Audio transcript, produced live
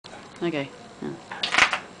Okay. Yeah.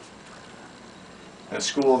 And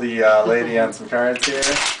school the lady on some cards here.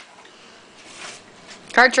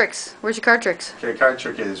 Card tricks. Where's your card tricks? Okay, card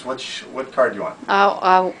trick is what card do you want?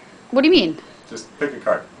 What do you mean? Just pick a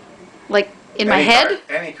card. Like in my head? Card,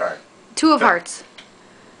 any card. 2 of hearts.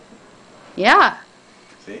 Yeah.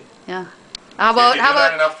 See? Yeah. How about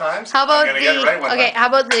enough times? how about I'm gonna get it right one time. how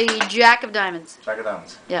about the Jack of Diamonds? Jack of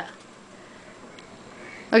Diamonds. Yeah.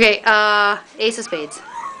 Okay, Ace of Spades.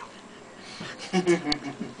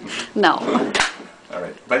 No. All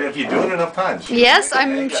right, but if you do it enough times. Yes,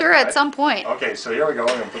 I'm sure at some point. Okay, so here we go.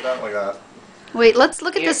 We're gonna put that like that. Wait, let's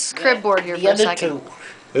look at this crib board here for a second.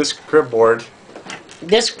 This crib board.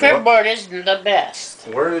 This crib board isn't the best.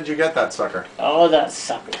 Where did you get that sucker? Oh, that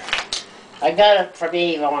sucker. I got it from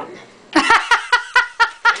Avon.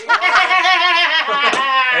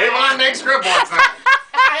 Avon makes crib boards now.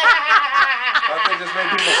 Thought they just made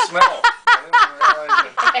people smell. I didn't realize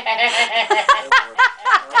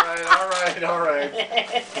it. All right.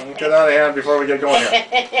 Get out of hand before we get going here.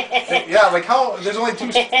 Yeah, like how? There's only 2.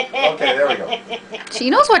 Okay, there we go. She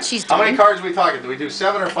knows what she's doing. How many cards are we talking? Do we do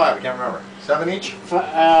 7 or 5? I can't remember. 7 each?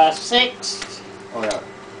 6. Oh yeah.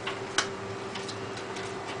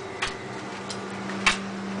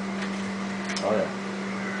 Oh yeah.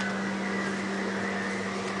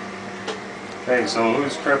 Okay, so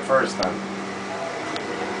who's crib first then?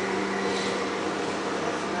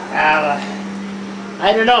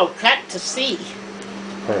 I don't know. Cut to see.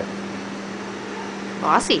 Okay.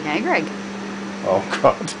 Bossy, hey Greg? Oh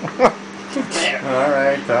God. There. All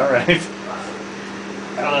right.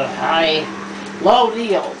 High, low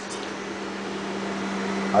deal.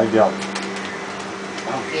 I dealt.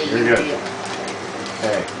 Okay, You're you good. deal.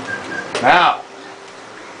 Okay. Now.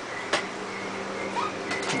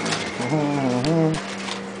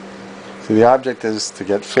 See, the object is to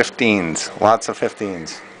get 15s, lots of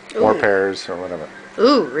 15s, or pairs, or whatever.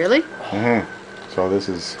 Ooh, really? So this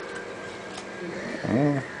is.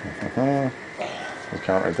 Let's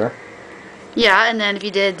count right there. Yeah, and then if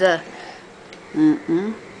you did the.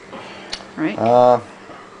 Right? Yeah,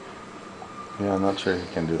 I'm not sure you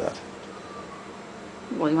can do that.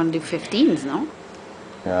 Well, you want to do 15s, no?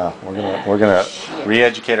 Yeah, we're gonna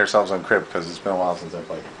re-educate ourselves on crib because it's been a while since I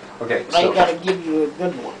played. Okay, I so gotta give you a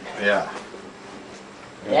good one. yeah.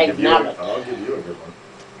 I'll give you a good one.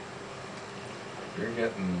 You're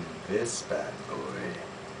getting this bad boy.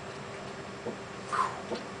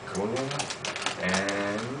 Cool.